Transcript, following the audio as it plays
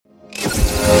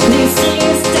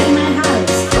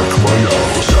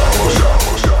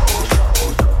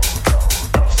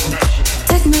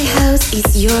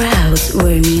house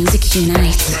where music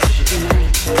unites.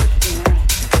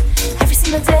 Every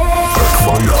single day.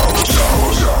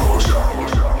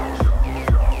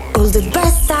 All the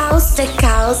best house, tech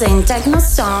house, and techno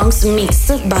songs mixed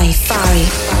by Fari.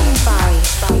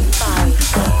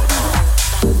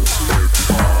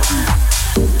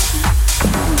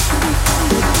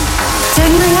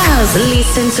 Check my house,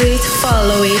 listen to it,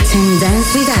 follow it, and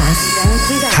dance with us.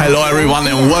 Hello everyone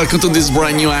and welcome to this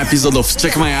brand new episode of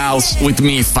Check My House with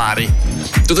me, Fari.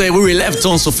 Today we will have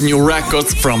tons of new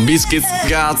records from Biscuits,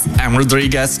 Guts, M.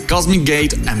 Rodriguez, Cosmic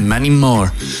Gate and many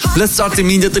more. Let's start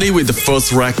immediately with the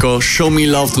first record, Show Me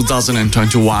Love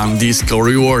 2021 Disco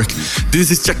Rework.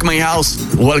 This is Check My House,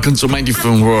 welcome to my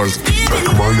different world. Check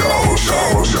my house.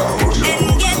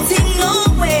 And getting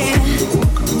nowhere.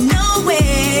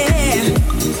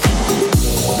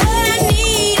 What I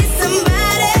need is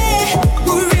somebody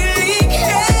who really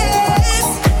cares.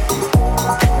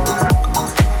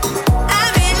 I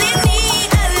really need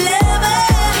a lover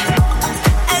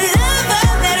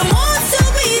that wants to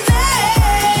be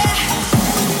there.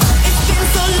 It's been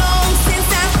so long since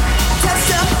I've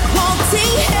touched a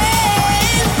wanting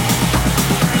hand.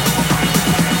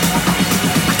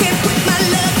 I can't put my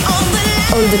love on the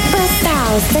line. All the best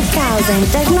house, tech house, and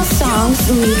techno songs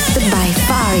mixed by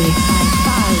Fari.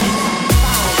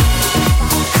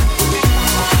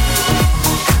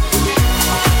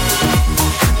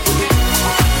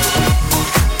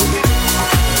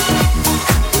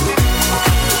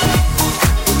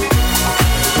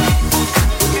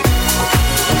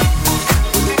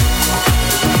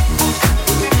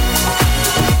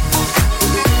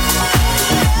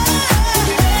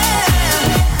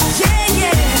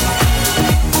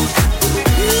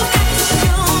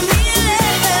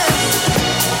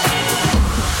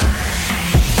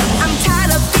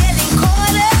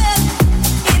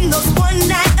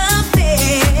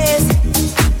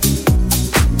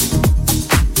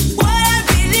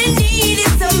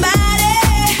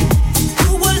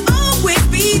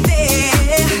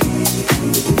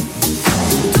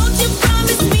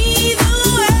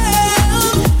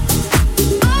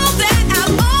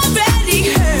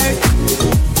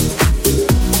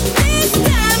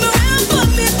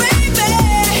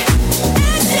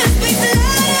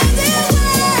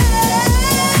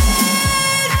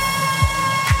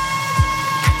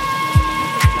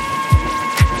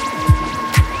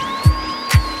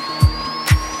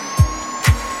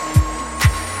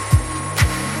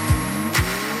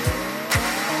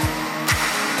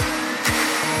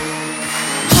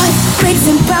 Breaks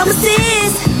and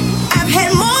promises, I've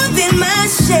had more than my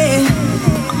share.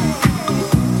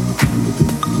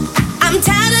 I'm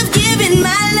tired of giving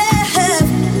my love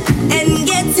and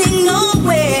getting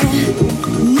nowhere.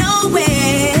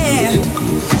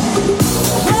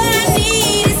 What I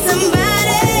need is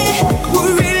somebody who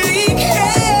really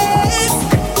cares.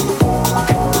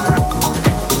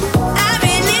 I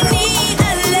really need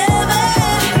a lover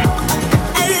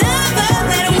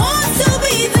that wants to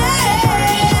be there.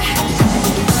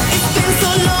 It's been so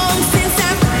long since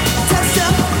I've touched a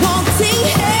wanting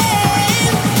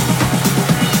hand.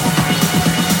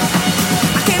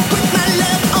 I can't put my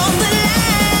love on the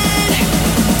line.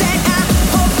 That I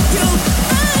hope you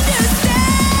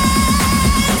understand.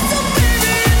 So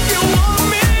baby, if you want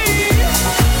me,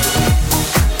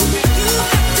 you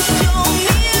got to show me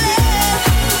love.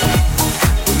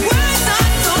 Words are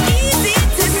so easy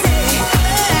to say,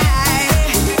 but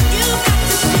you got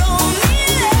to show me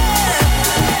love.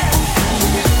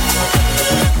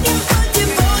 Looking for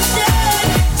devotion,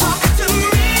 talk to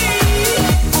me.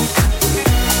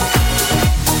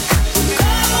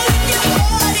 Come with your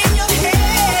heart in your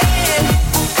head,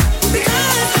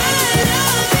 because my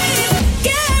love is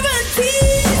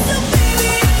guaranteed. So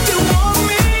baby, if you want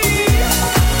me,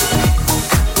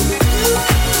 you got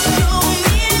to show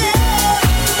me love.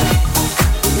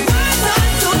 Words are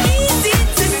so easy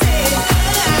to say, but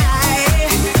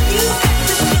you got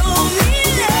to show me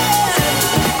love.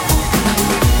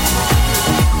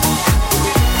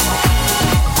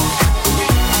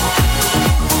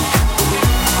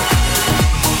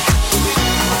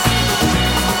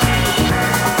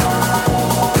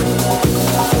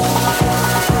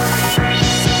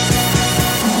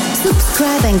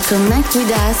 Subscribe and connect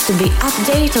with us to be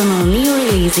updated on all new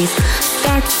releases.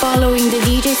 Start following the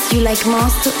DJs you like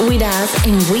most with us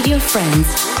and with your friends.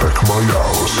 Check my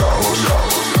house.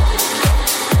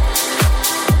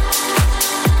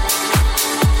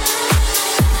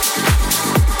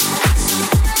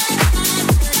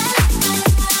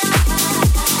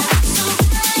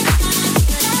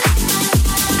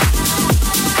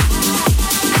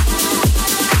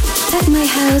 Check My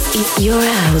House is your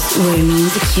house where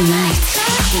music unites.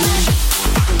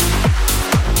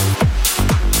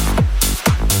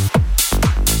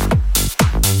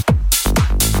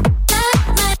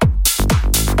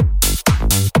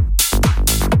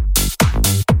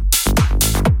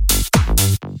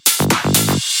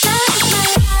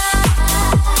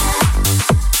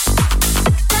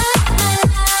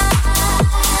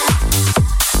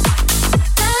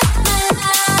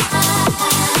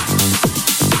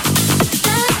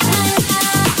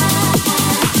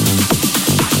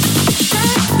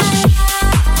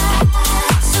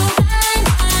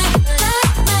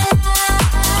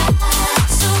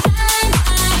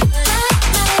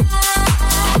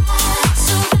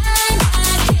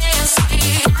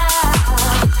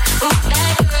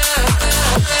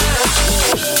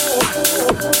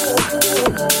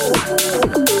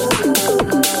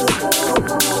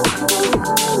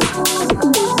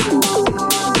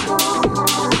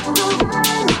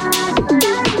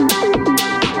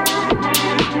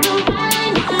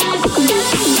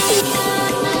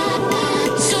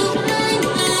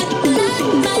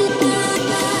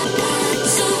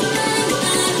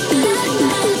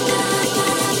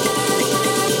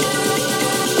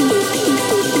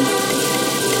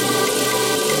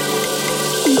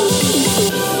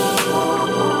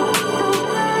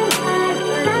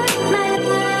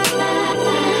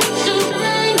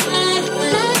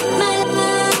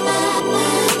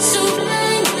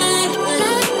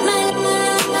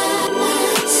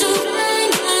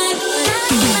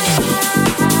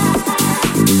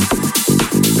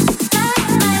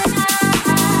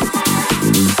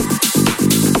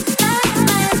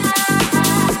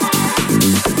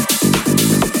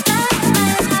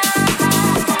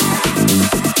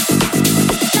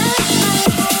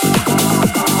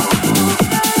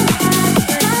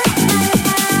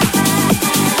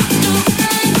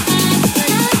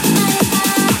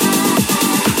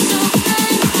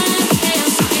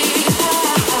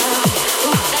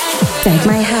 Take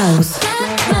my house.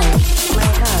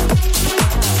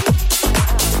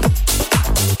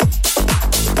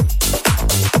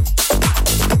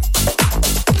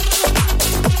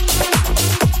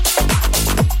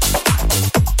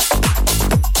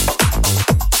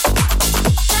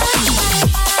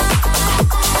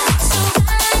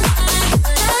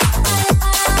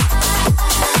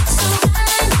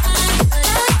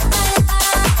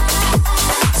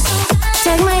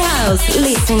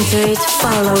 Listen to it,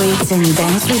 follow it, and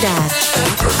dance with us.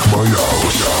 Take my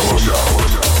house.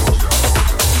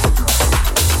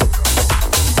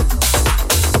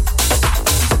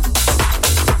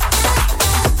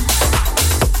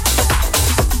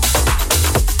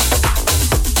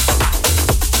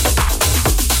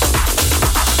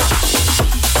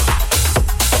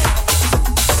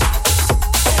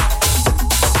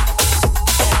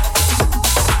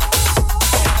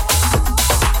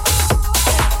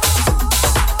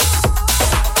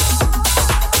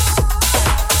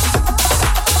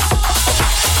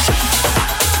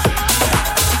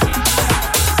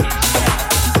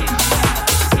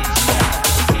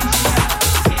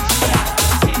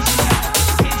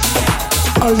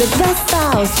 All the best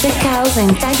house, tech house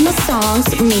and techno songs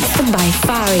mixed by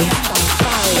Fari.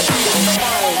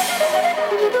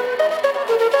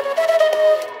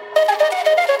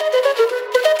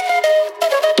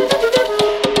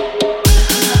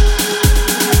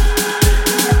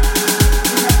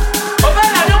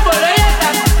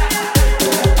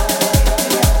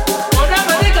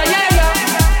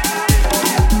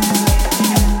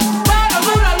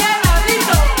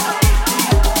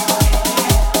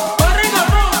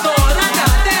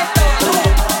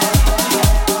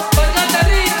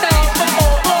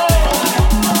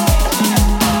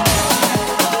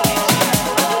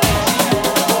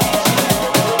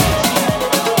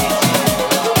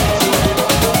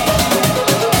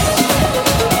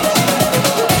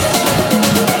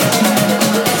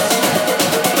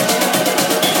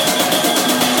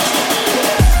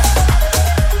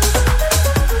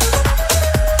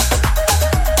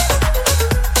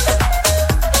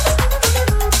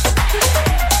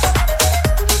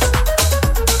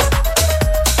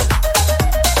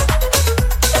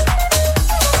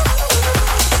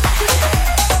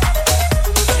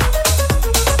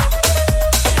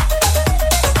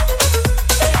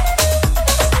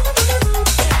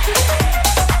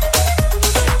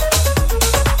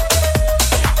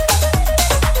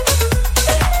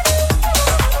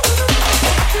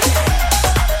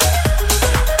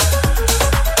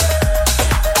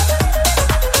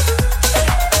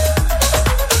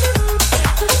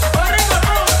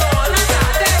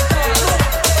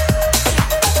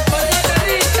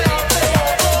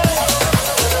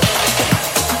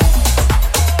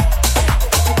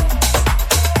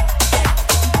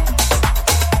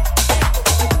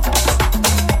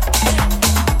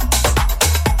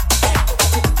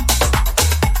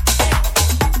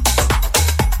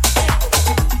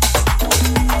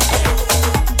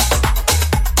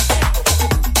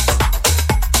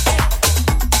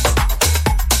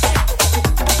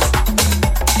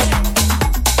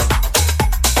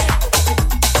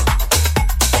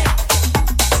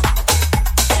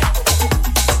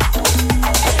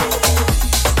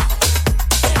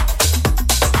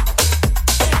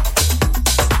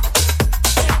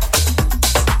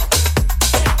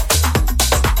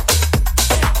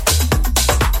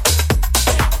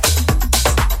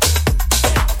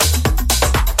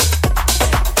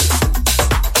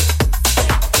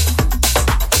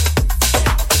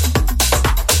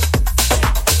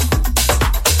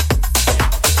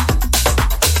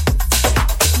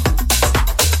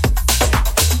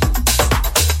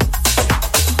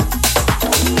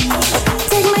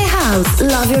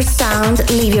 Love your sound,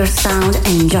 live your sound,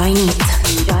 and join it.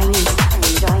 Enjoy it.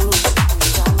 Enjoy it.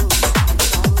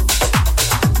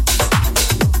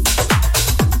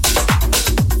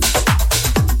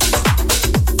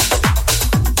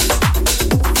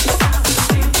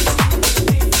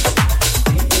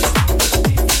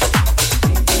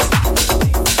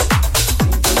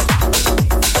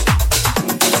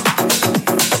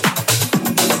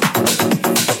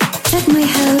 Take My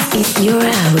House is your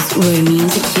house where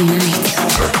music unites.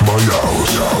 Check my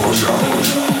house.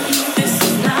 This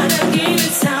is not a game,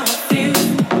 it's how I feel.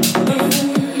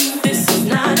 This is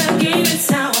not a game, it's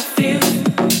how I feel.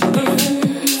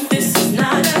 This is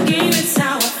not a game, it's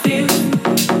how I feel.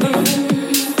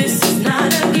 This is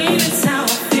not a game, it's how I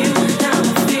feel.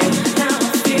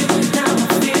 How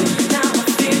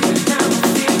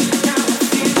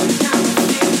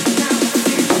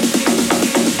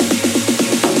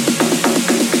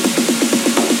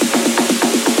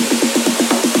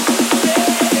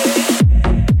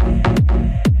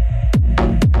I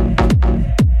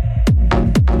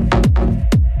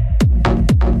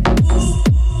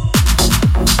feel,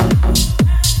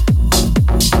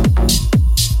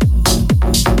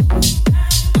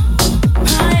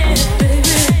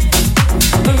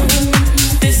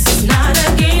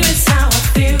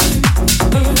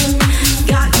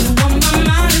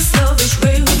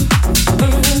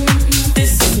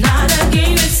 how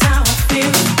I feel, how I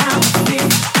feel,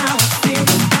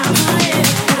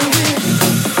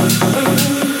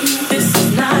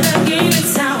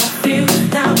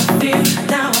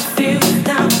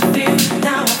 how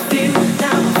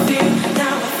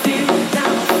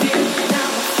I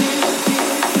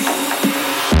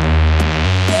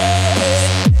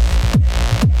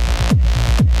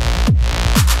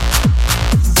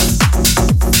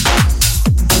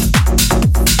feel,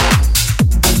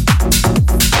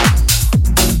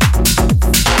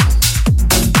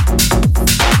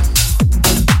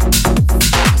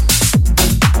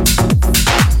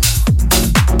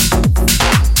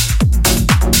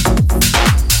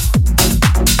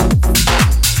 I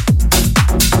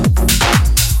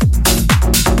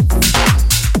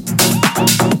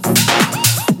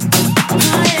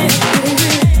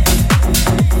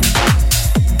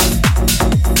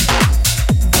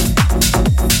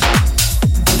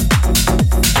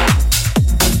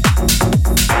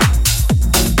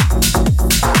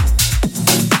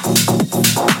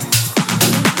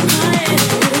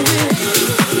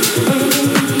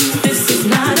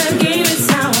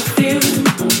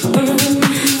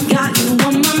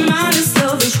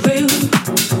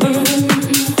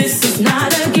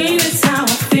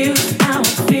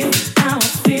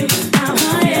how I feel, how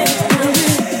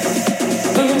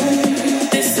I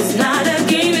feel,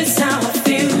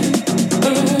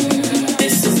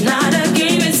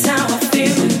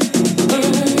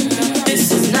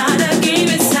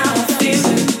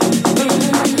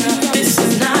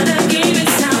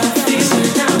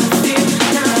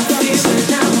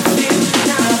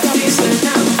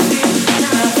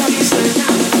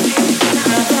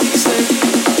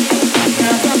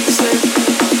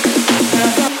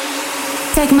 I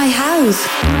Take My House.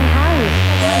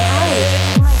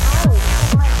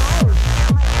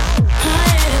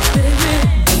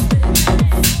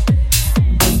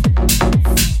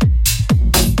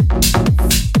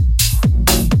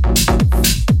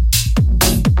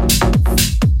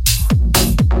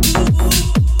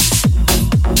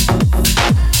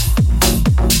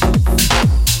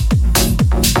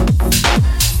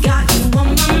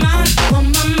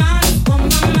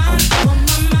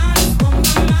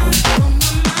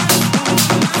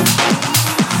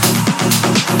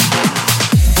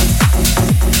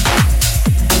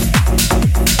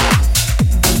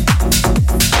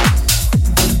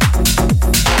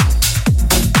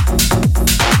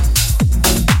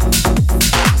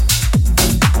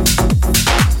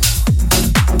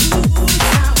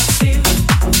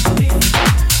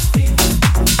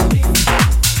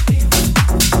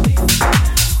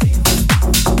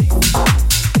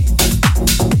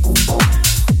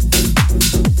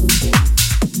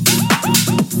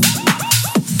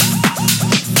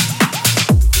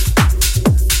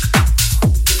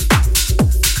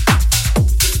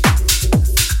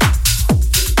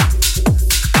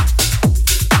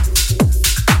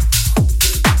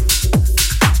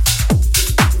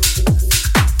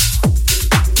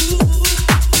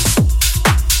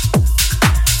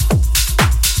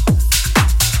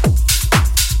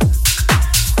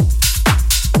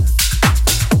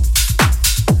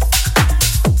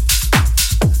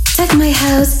 My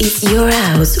House is your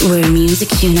house where music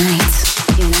unites.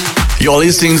 You're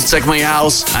listening to Check My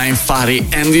House, I'm Fari,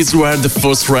 and these were the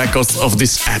first records of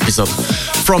this episode.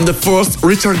 From the first,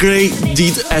 Richard Gray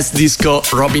did as disco,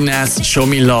 Robin S. Show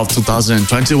Me Love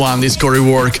 2021 disco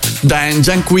rework, then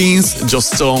Jan Queen's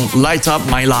Just Stone Light Up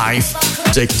My Life,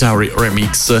 Jake Terry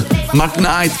remix, Mark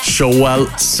Knight, Showell,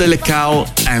 Selecao,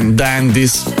 and then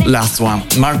this last one,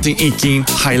 Martin Ekin,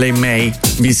 Hailey May,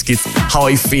 Biscuits, How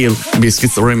I Feel,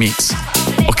 Biscuits remix.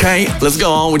 Okay, let's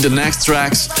go on with the next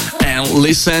tracks and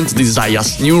listen to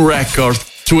Desires' new record,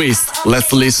 Twist.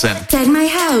 Let's listen. Tag my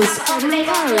house.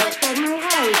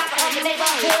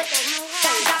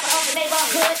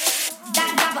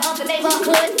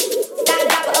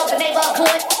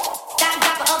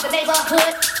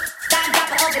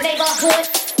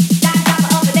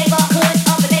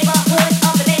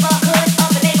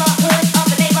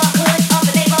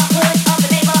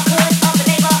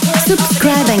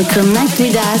 Subscribe and connect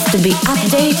with us to be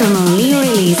updated on all new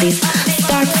releases.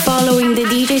 Start following the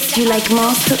DJs you like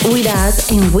most with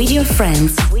us and with your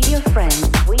friends.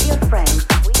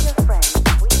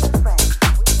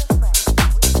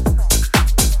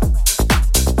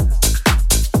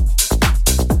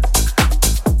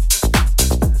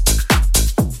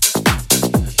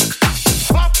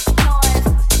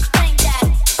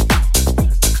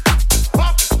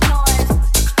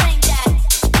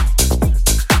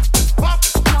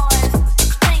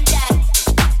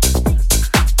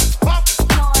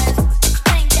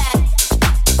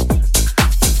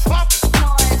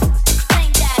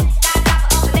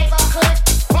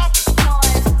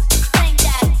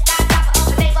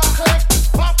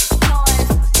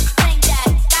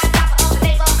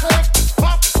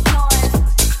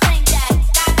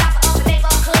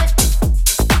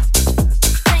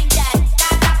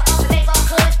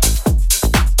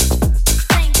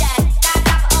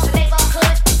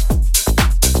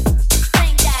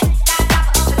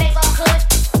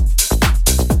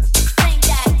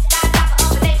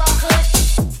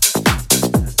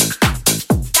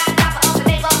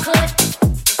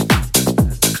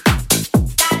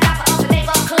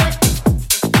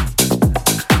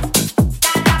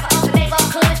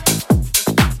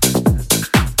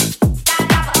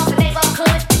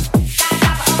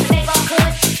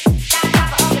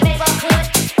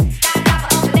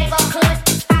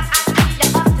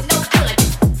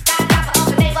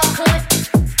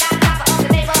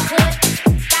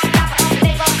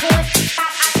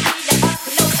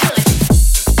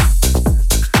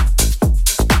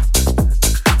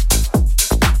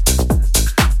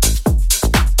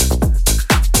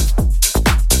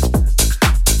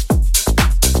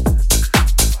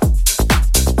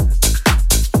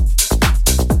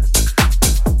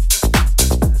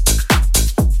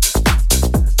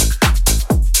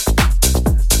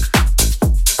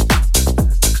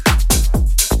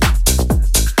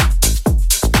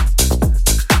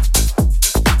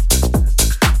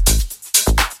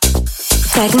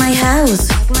 Tag my house.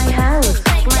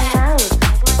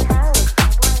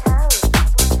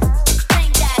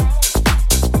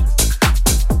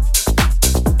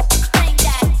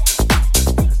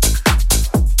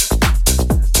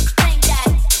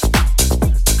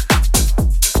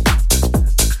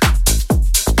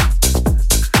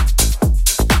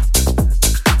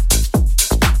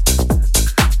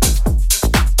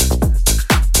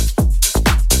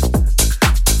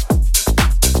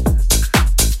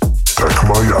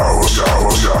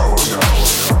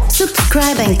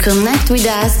 Subscribe and connect with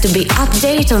us to be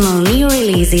updated on all new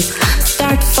releases.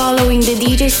 Start following the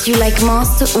DJs you like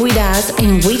most with us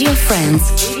and with your friends.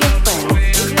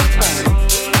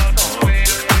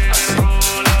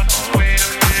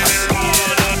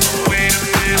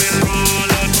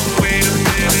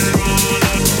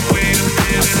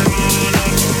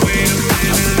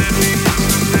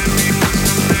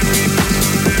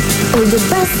 All the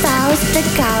best house, tech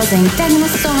house and techno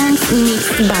songs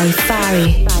mixed by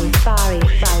Fari.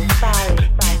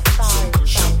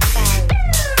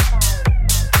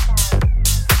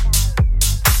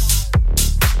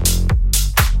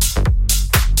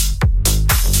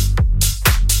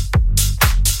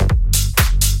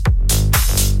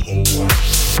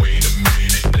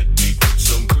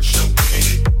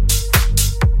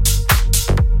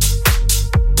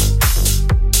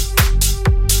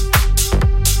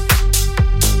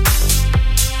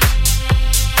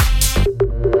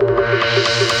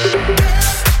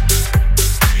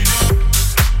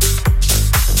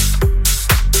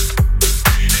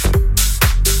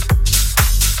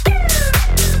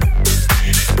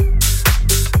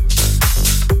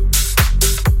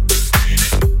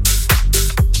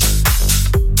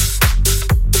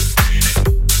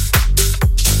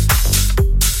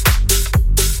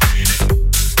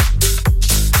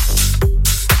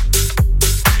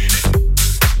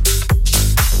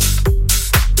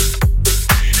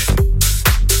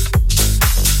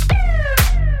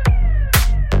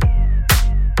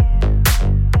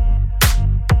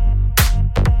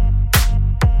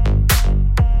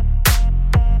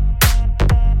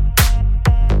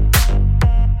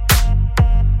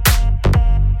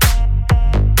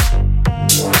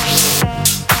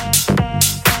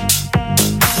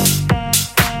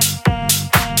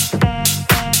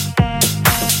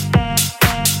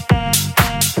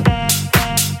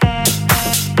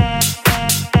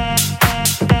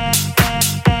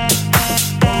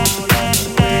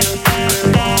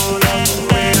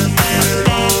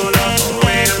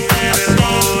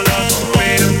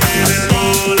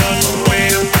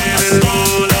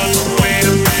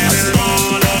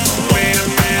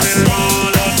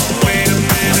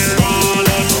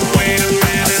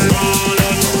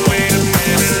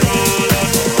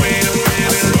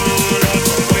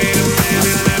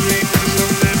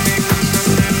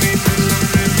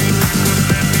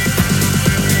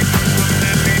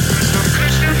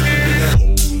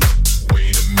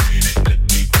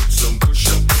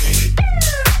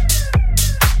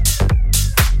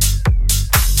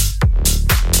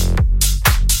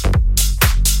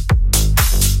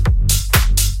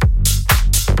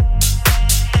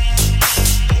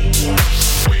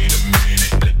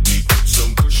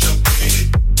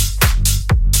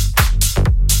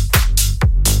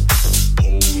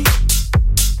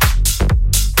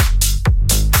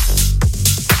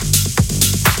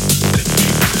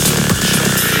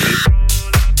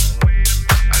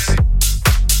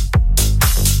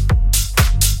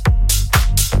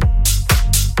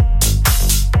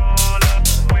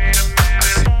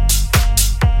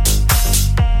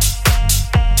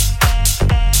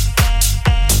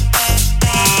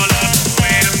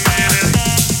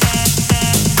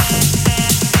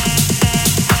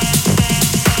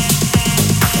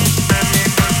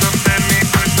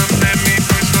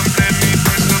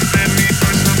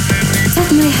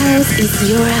 is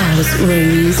your house where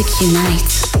music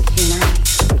unites.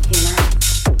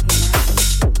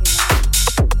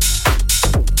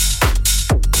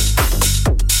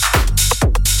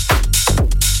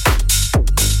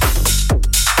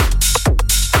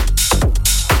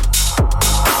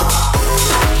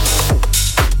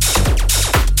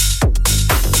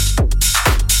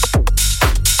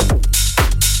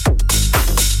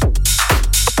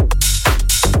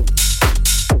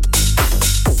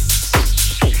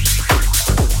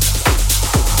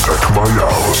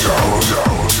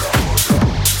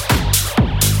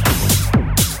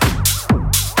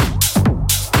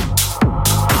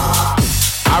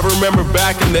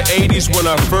 In the 80s when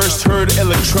I first heard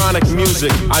electronic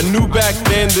music, I knew back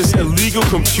then this illegal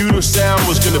computer sound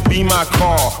was gonna be my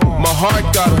call. My heart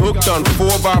got hooked on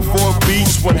 4x4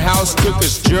 beats when house took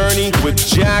its journey with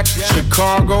Jack,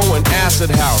 Chicago, and Acid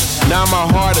House. Now my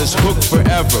heart is hooked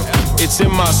forever. It's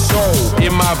in my soul,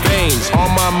 in my veins,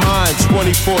 on my mind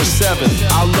 24/7.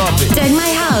 I love it. Take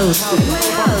my house.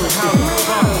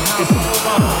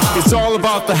 It's all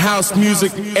about the house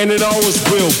music, and it always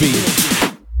will be.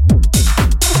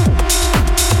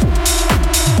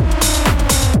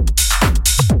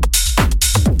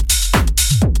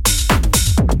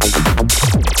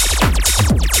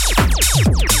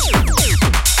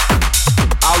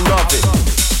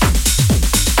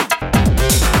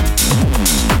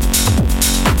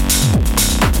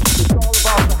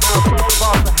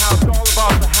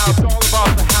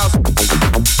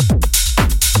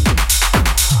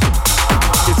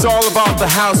 It's all about the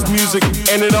house music,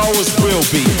 and it always will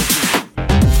be.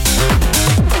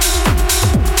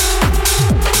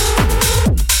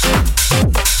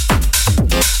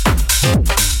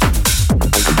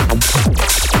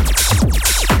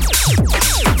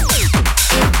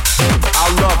 I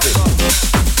love it.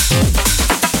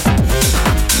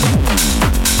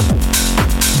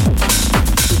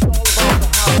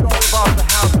 It's all about the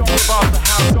house, all about the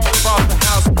house, all about the house, all about the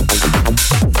house.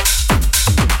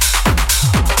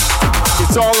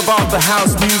 It's all about the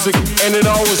house music, and it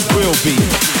always will be.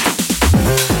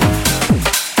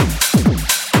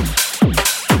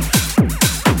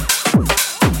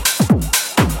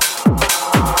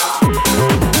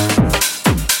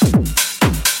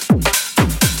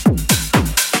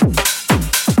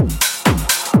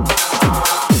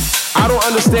 I don't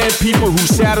understand people who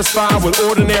satisfy with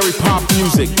ordinary pop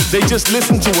music. They just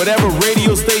listen to whatever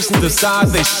radio station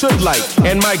decides they should like.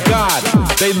 And my God,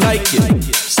 they like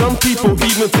it. Some people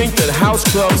even think that house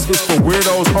clubs is for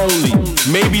weirdos only.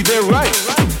 Maybe they're right.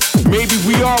 Maybe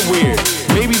we are weird.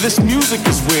 Maybe this music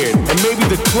is weird. And maybe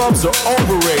the clubs are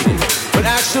overrated. But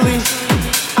actually,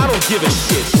 I don't give a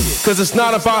shit. Cause it's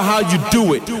not about how you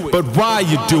do it, but why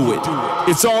you do it.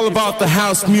 It's all about the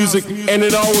house music, and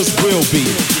it always will be.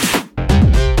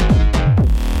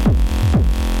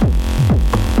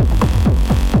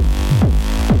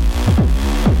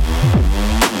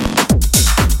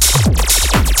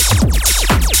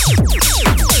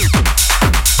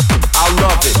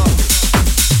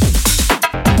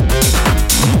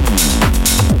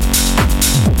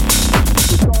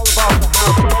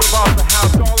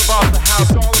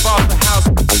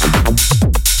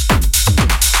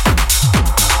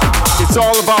 It's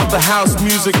all about the house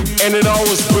music, and it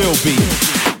always will be.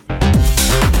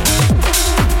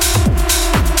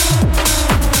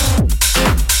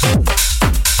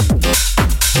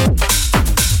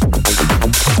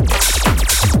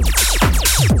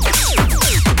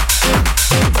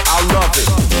 I love it.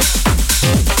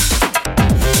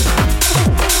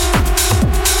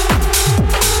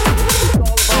 It's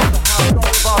all about the house,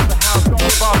 all about the house, all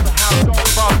about the house, all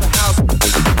about the house.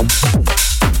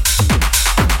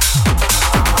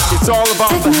 It's all about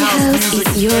Take the my house house music,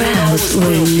 is your and it house always where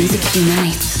will be. music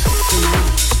unites.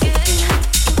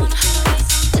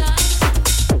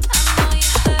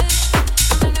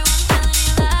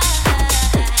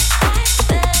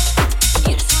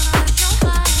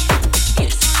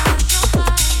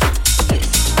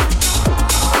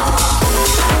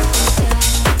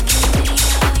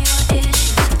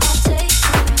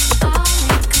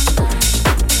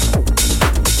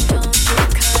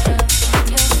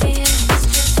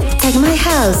 Take my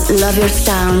house, love your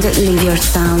sound, live your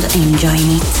sound, enjoy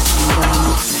it.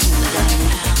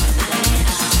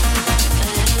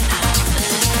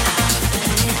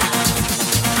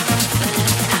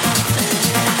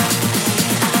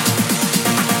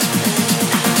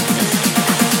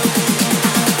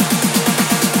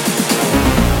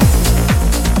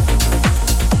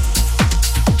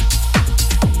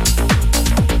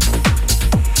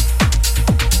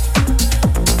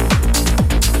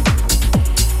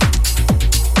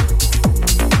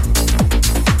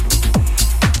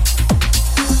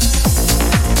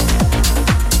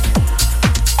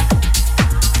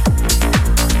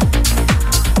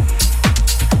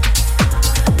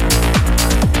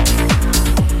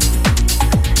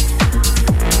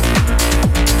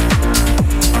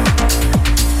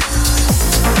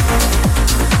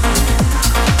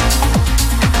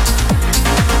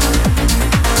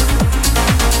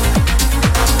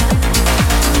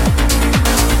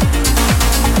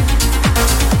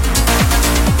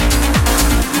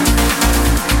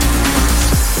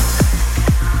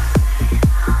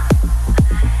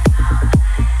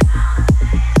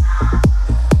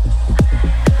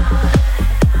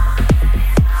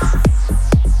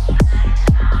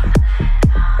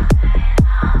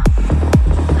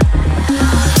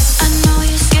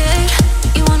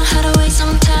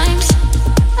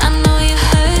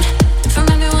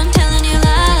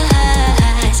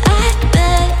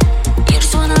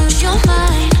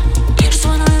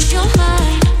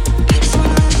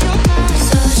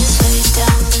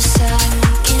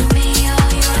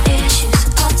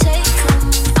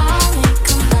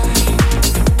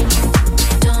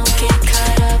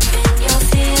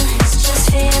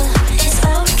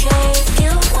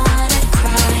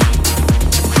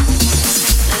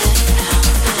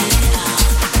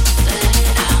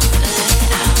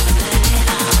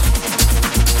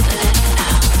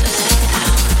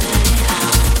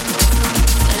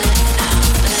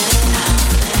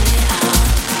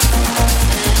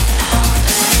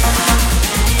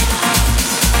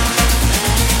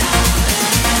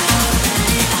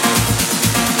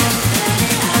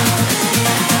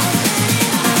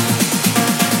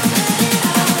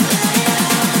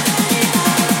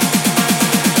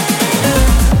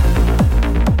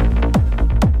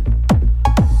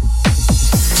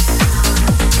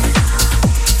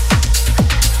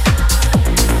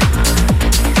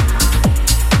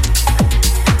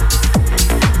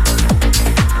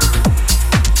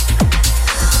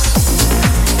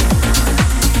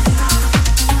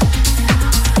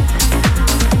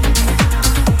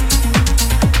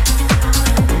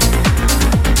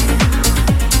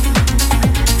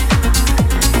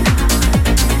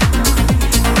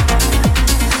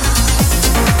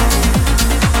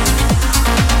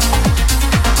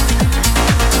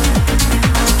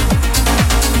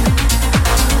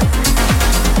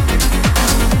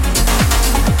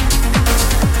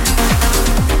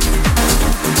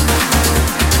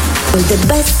 the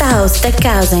best house, tech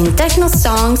house and techno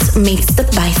songs mixed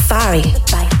by Fari.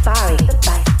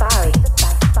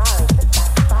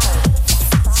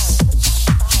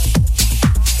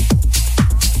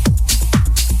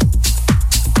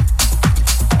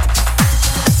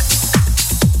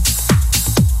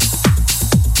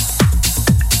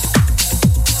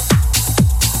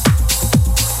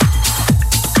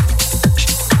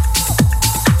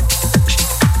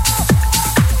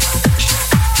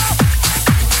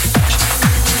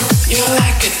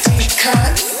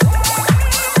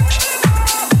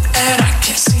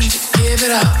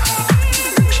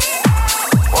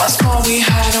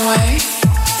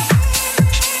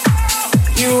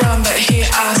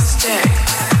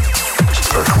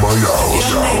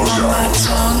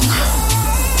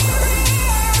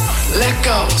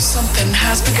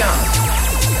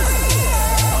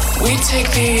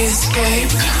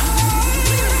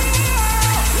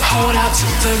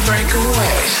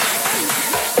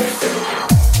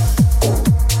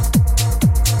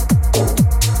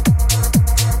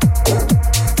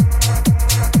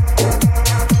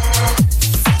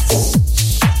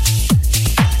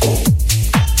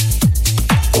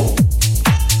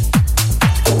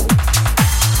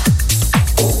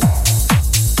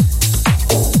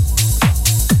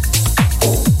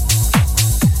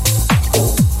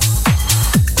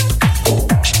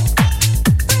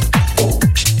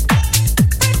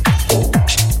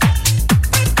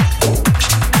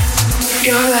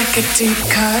 A deep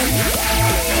cut,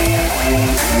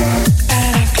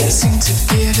 and I can't seem to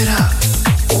give it up.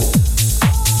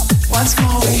 Once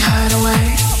more we hide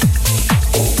away.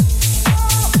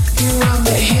 You run,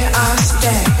 but here I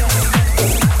stay.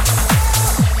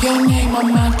 Your name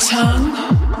on my tongue.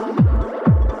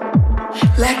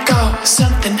 Let go,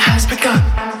 something has begun.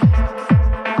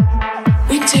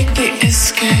 We take the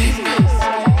escape.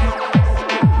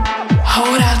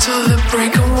 Hold out till the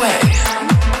breakaway.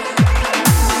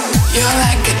 You're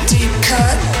like a deep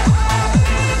cut,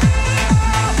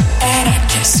 and I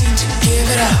can't seem to give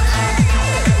it up.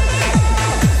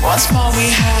 Once more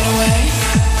we hide away.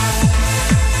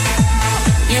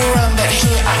 You run, but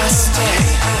here I stay.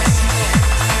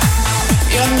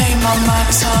 Your name on my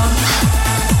tongue.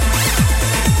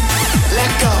 Let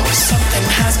go, something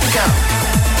has begun.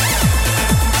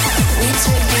 We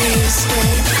take the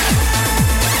escape.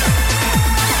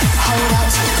 Hold out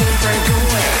till the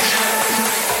breakaway.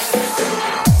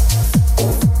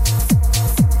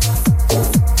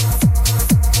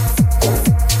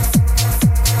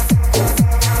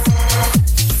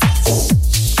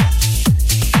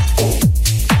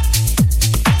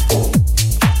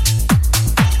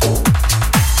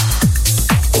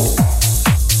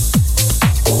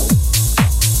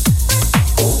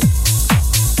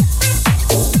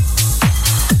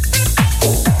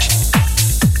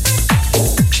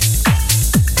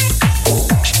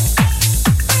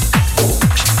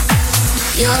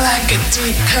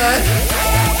 Deep cut,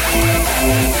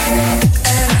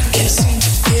 and I can't seem to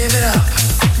give it up.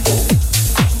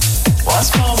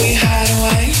 Once more we hide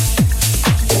away.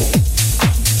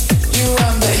 You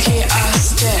run, but here I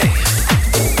stay.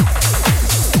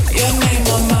 Your name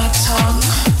on my tongue.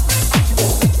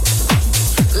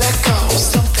 Let go,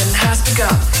 something has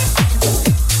begun.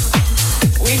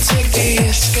 We take the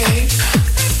escape.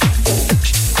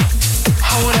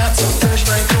 Hold out till the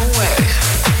breakaway.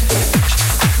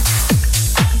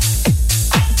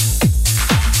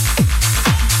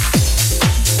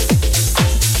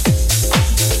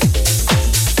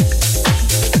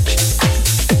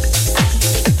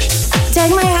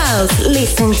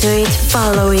 Listen to it,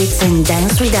 follow it, and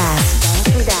dance with us.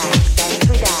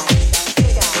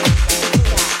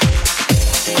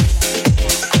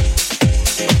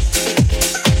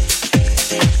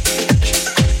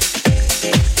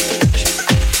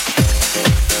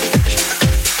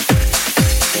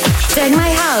 Take my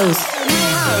house.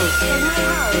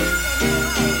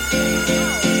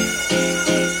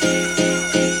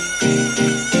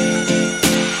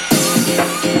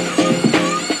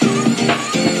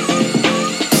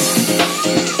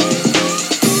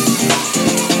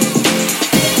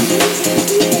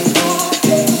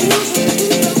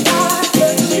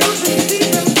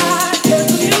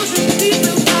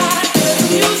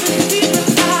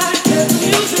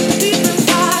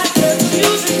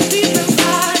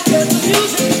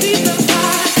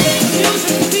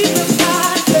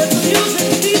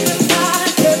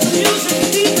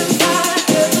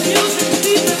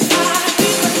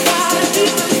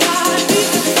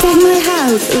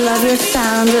 Love your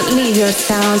sound, leave your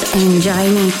sound, enjoy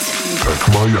it. Take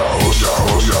my house.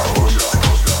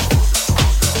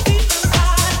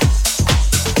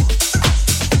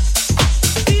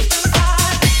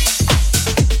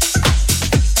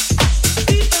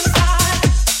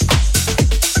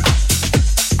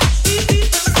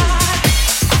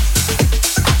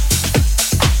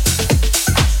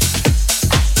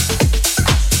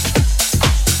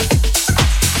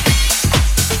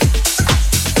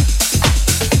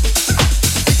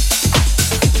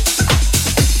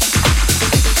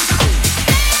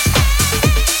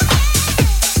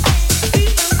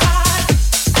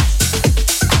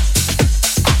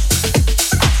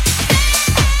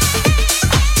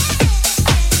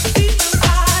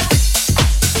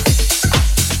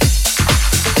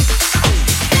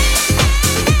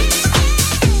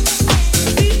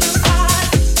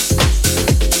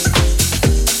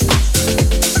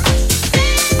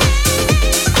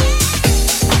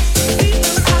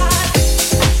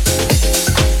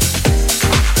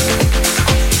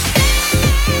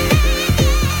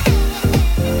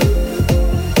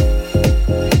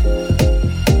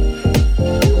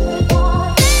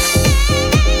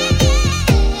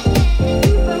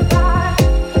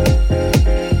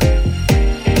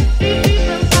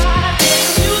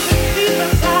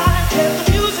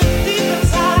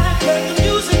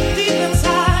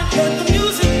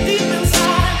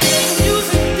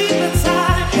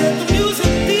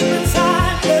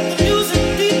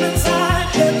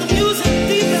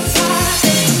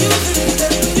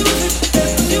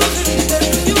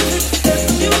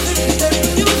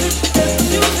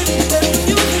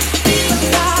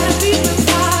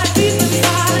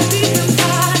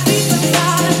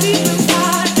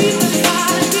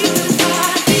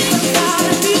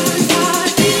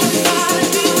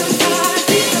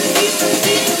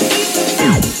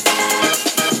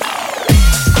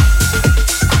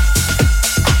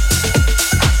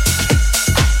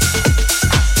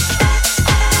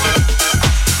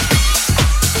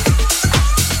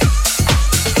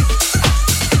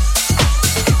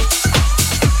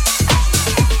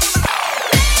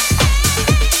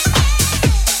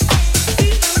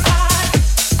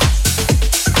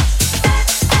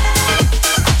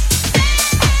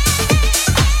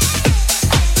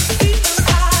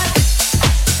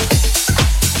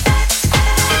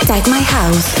 Tag My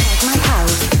House. Tag My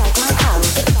House.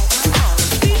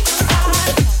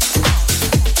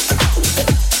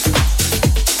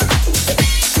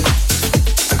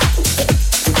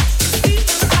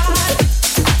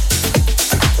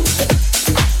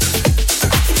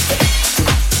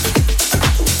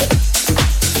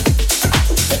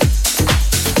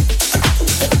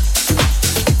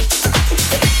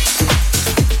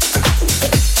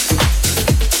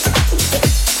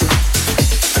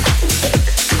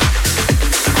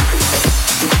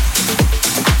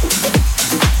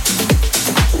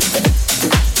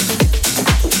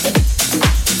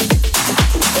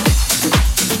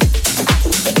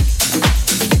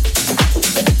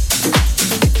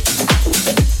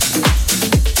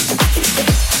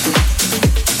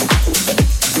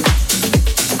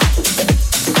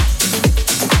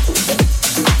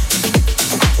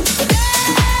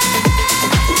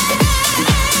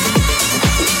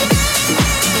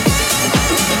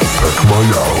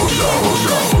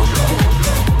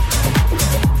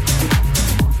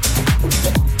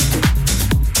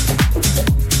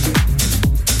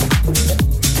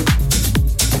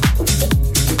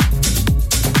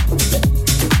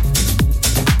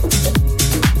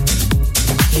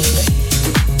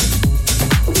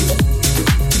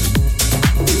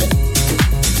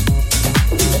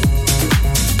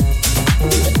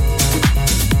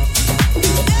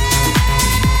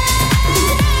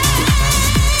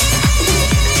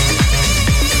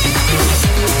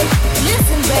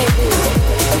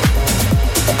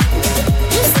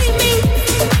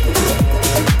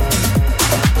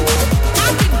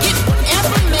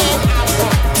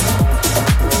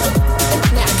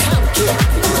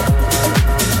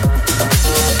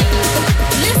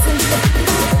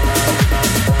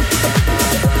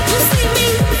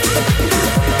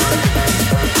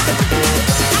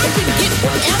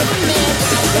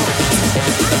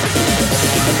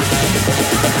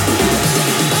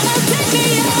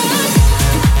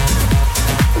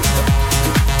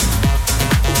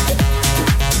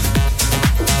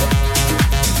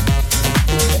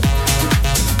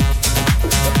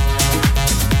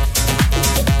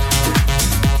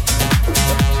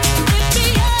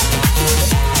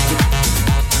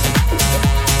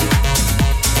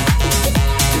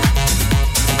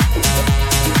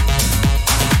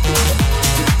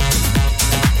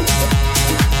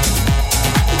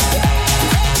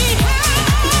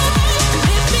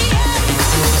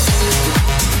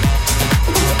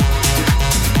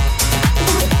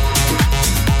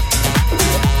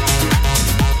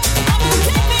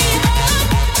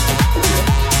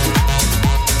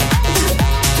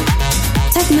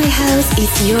 Tag My House.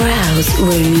 It's your house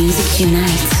where music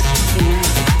unites.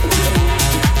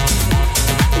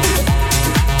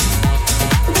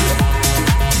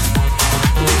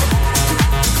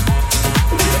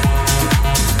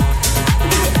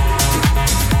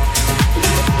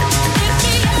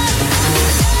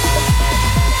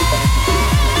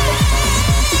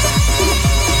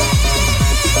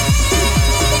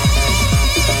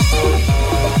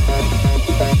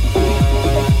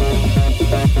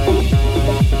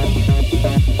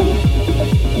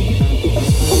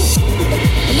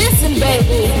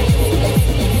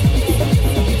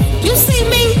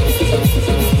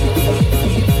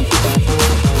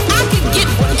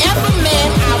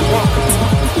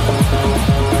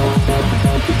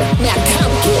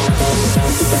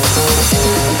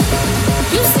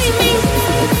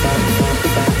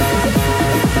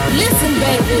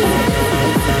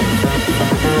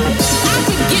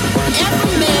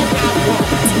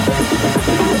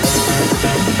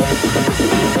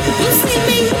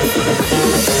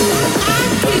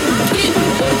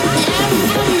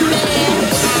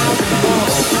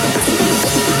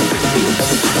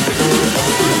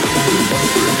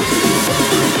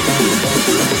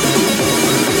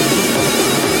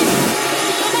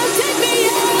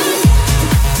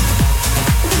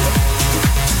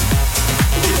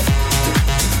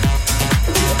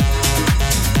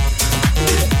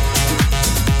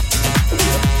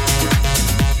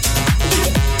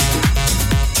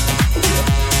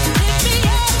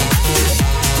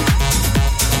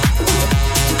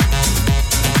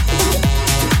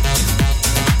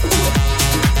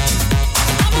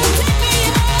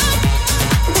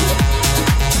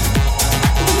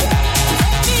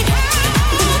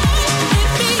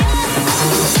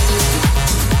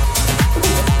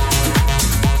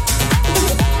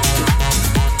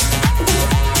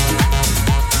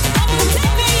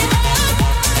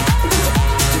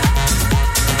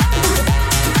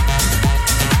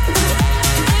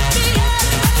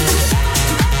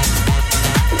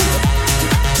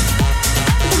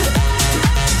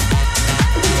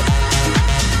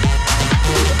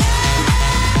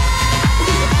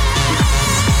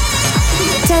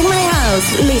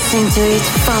 house, listen to it,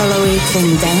 follow it,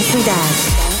 and dance with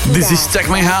us. This is Check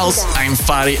My House, I'm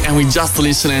Fari, and we just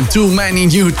listened to many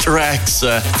new tracks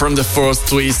from the first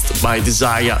Twist by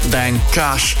Desire, then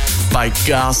Cash by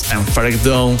Gus and Ferric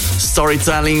Dawn,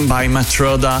 Storytelling by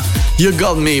Matroda, You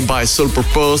Got Me by Soul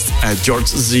Proposed, a George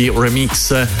Z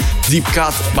remix, Deep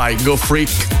Cut by Go Freak,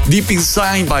 Deep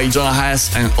Inside by Jonah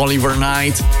Hess and Oliver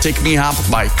Knight, Take Me Up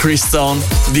by Chris Stone,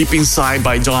 Deep Inside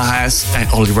by Jonah Hess and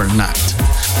Oliver Knight.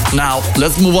 Now,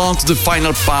 let's move on to the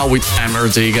final part with M.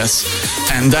 Rodriguez,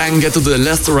 and then get to the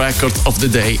last record of the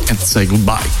day and say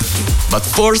goodbye. But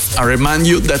first, I remind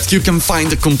you that you can find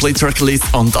the complete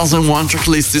tracklist on 1001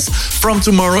 Tracklists from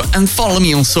tomorrow and follow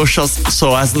me on socials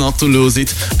so as not to lose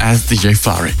it as DJ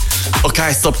Fari.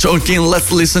 Okay, stop talking,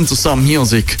 let's listen to some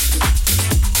music.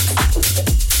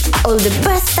 All the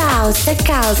best house, tech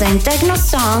house, and techno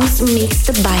songs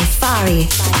mixed by Fari.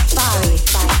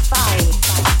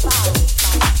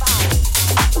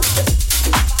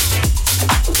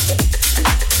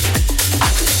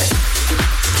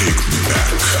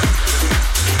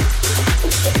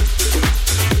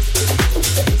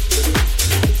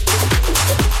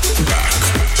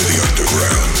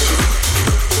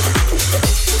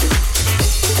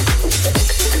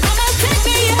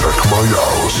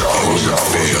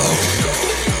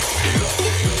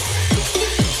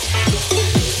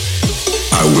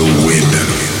 I will win.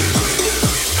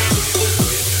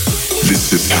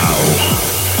 This is how.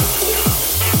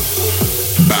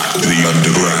 Back to the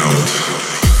underground.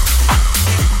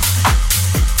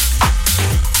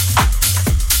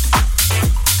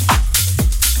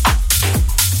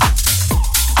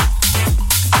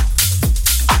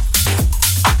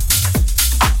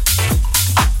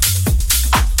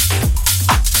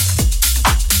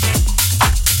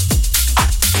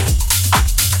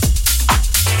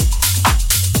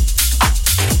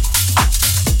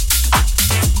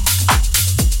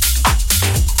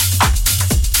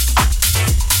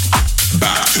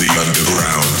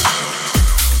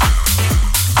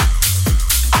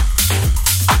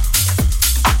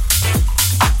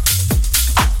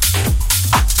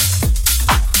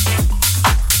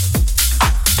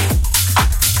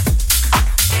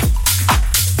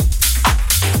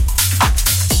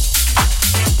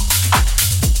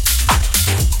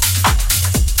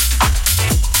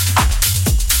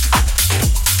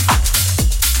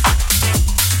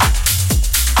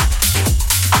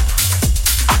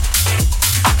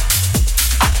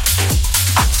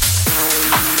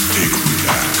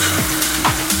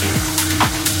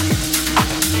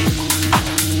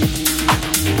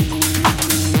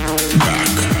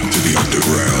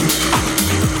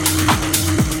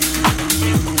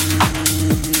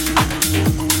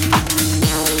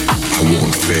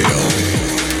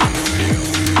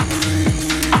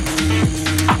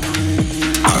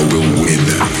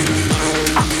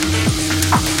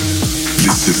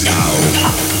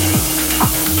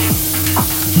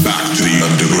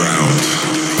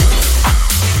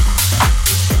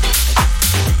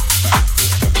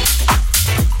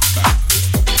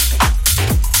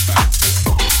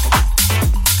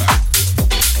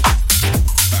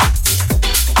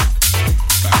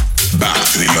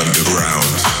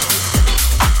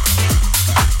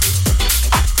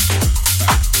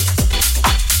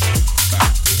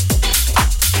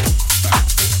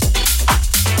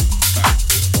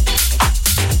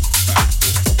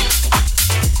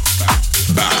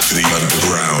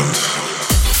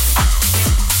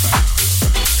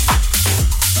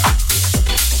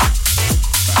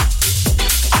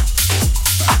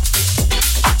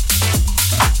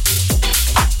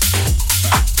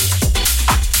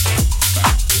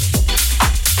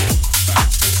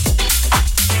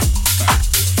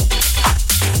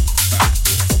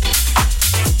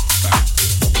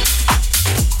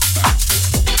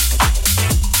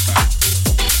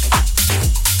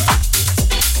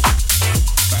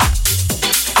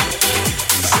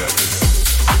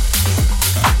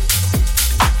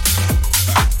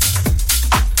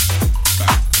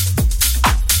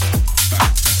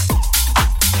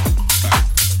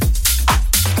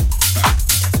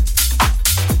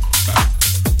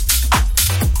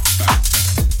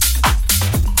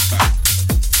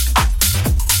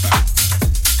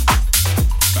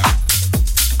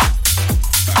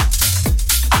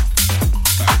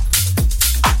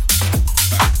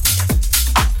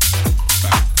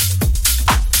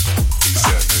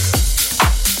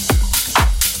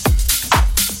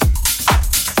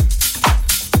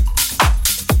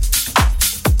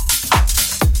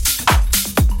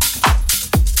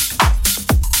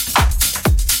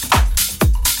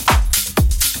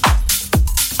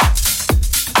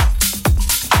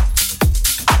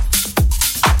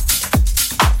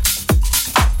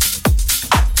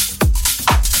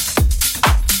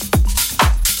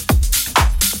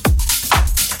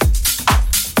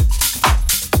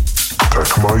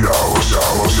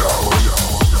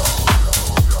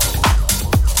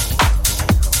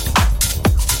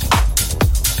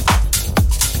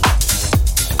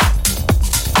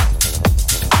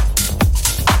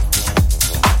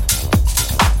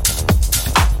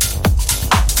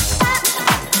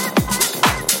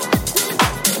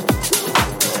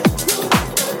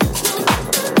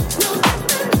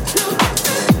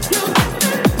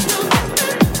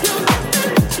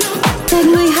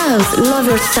 Love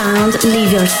your sound,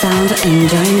 live your sound,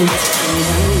 enjoy it.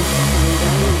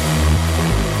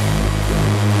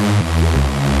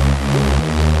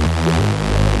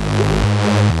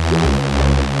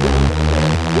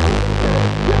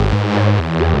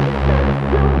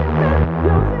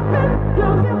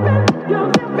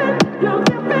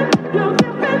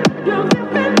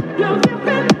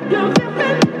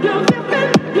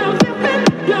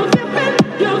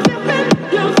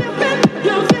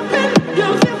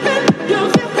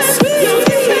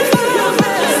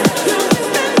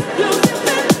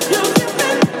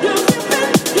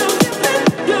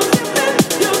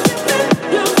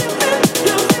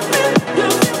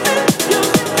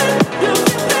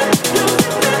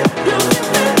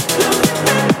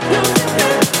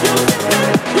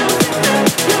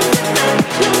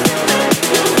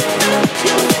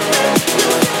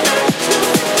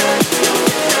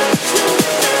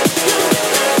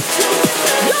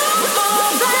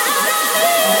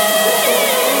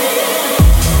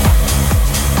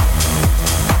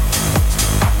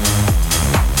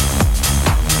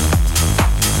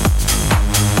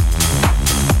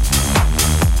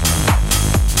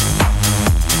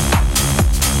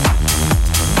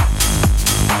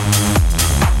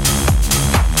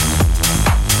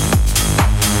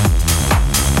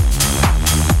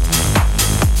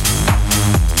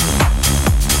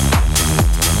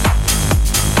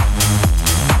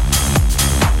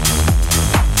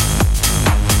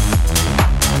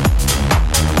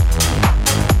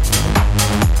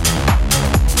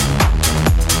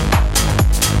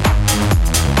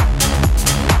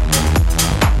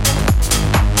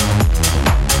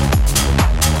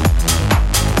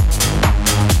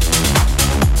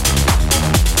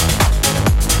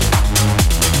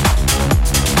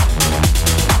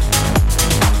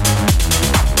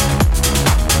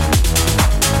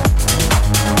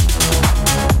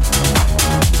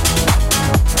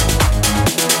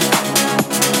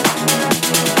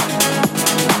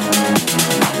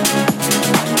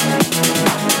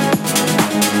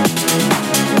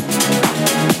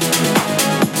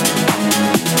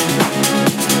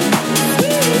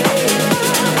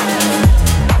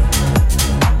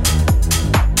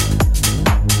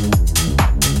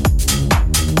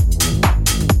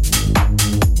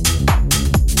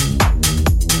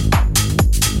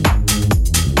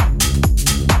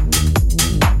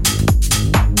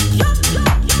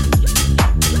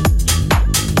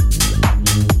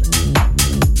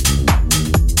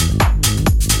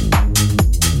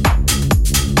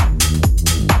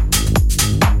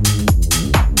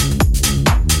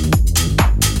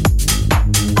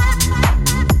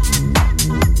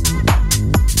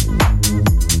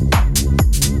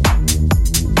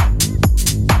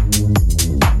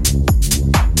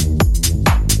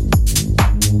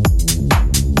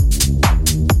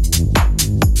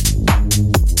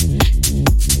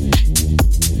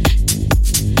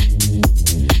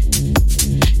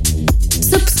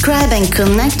 Subscribe and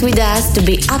connect with us to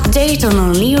be updated on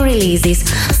all new releases.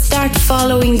 Start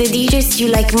following the DJs you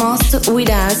like most with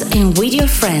us and with your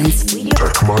friends.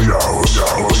 Check my house.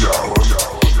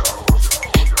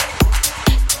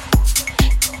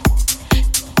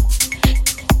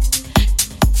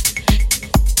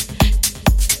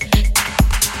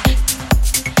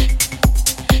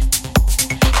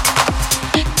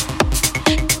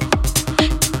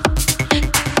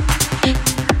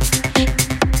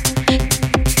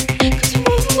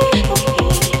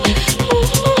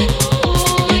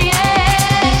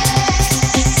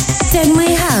 Take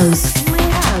my house.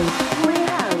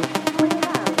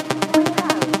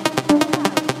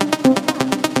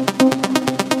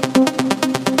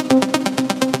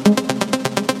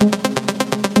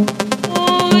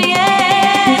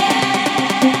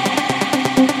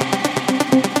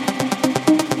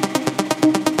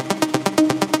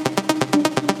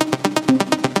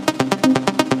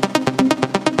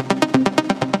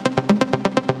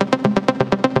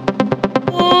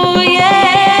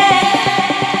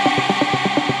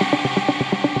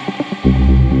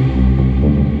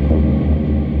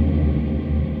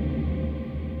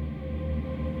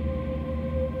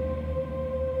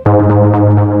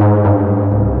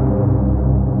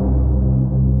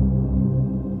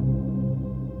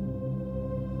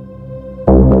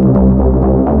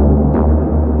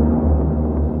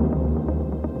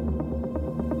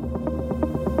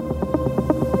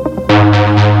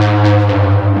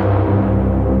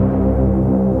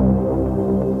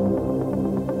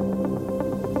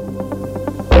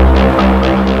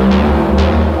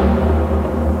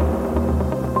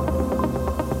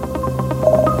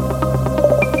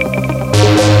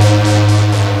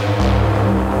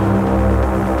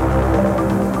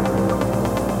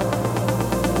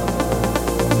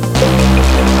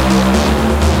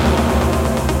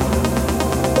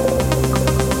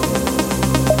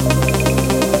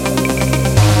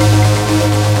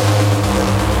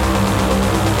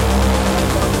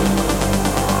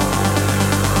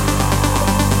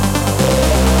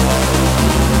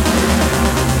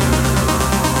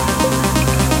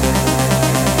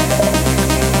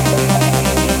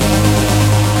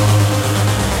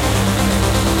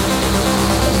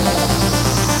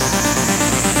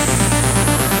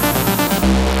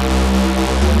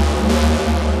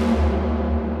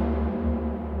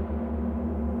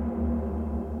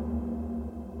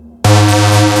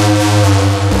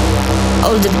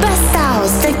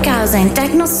 and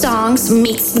techno songs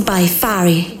mixed by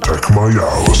Fari. Check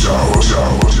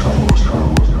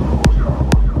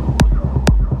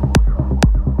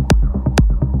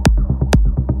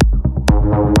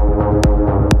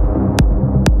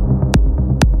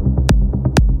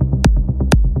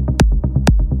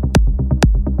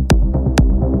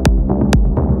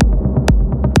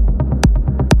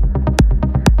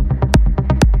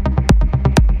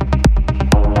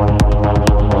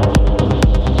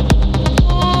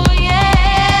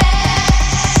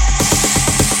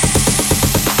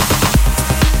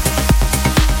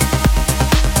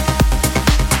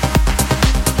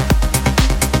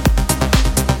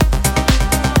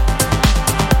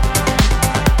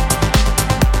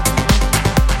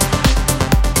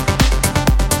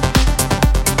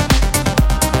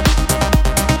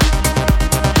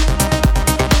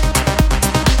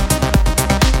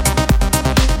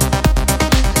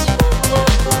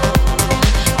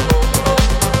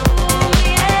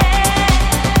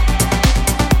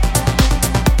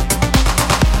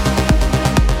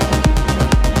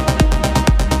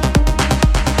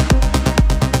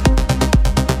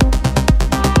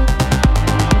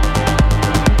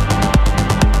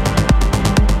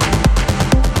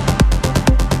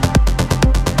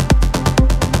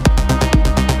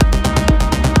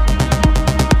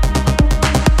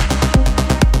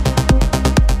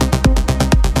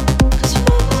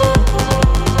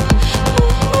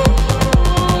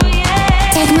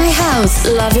my house.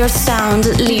 Love your sound,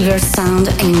 live your sound,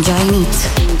 enjoy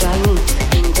it.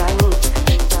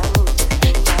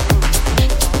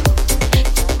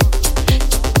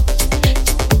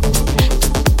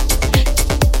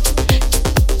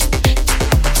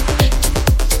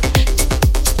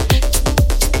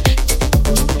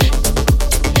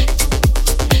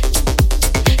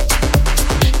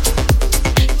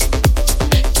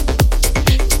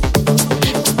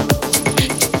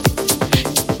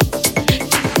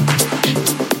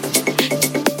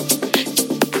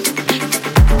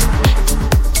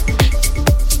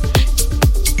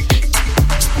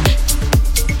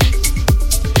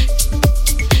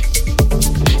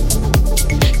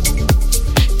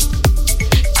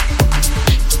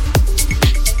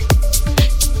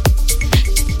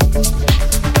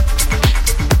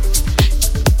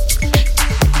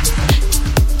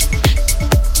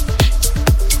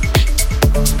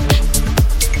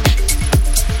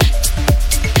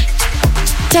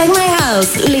 Take my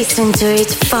house, listen to it,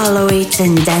 follow it,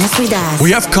 and dance with us.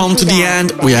 We have come to the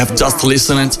end. We have just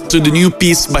listened to the new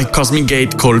piece by Cosmic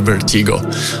Gate called Vertigo.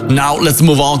 Now let's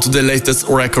move on to the latest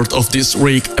record of this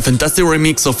week, a fantastic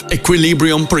remix of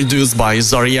Equilibrium produced by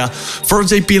Zaria for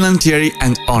JP Lantieri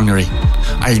and Honori.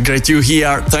 I greet you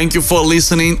here, thank you for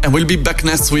listening, and we'll be back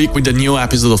next week with a new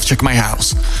episode of Check My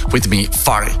House with me,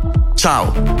 Fari.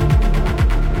 Ciao!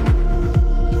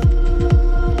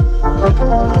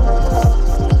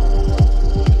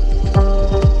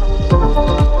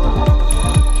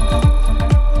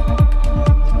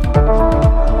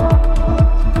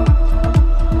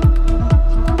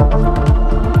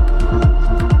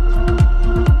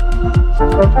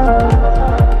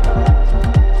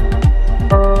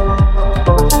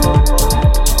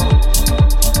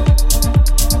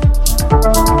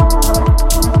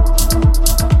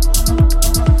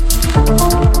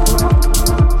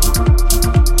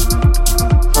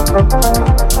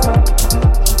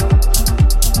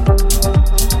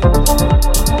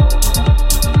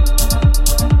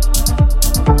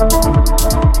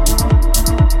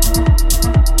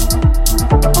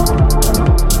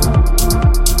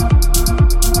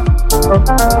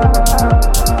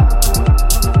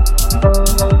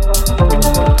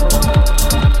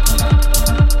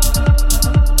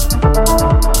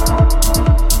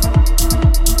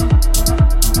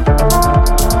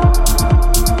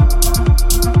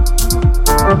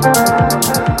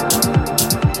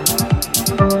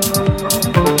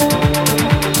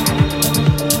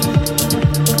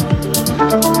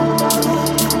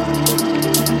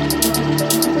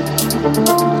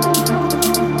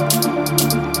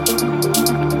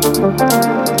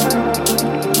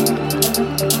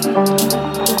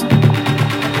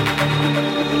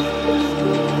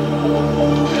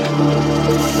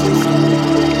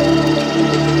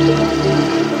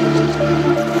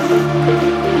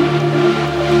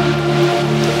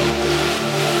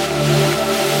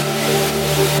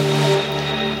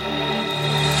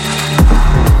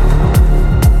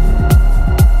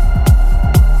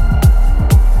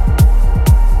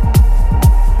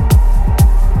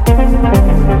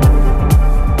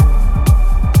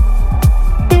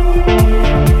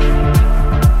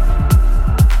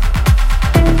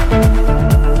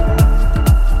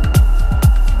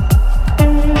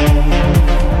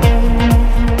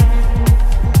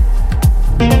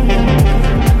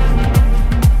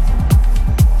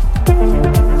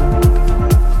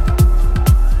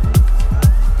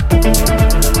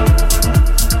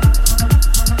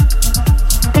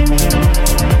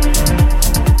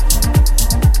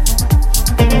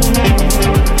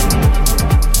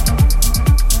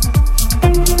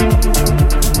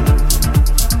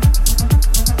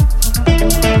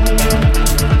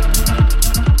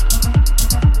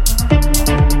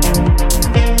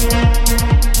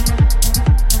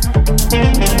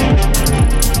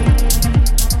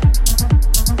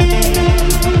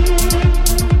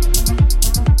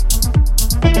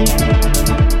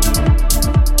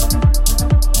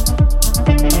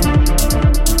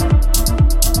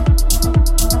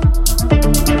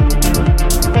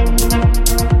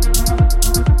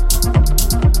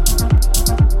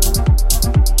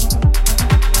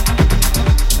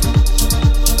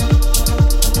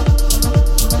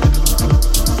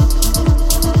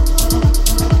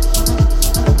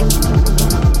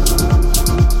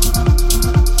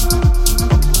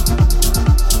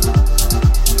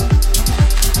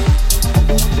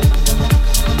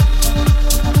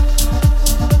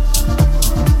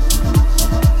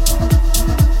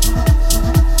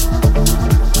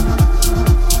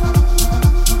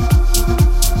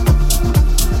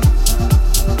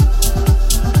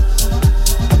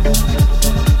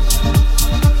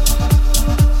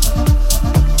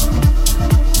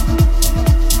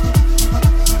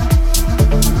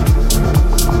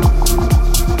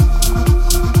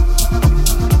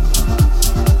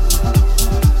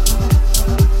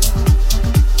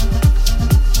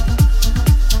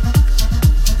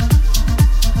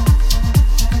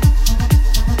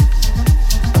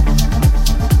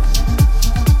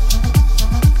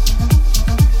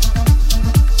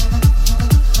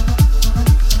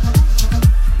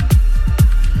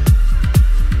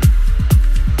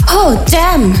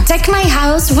 Then, Take My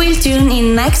House will tune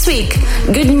in next week.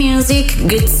 Good music,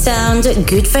 good sound,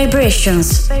 good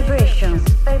vibrations.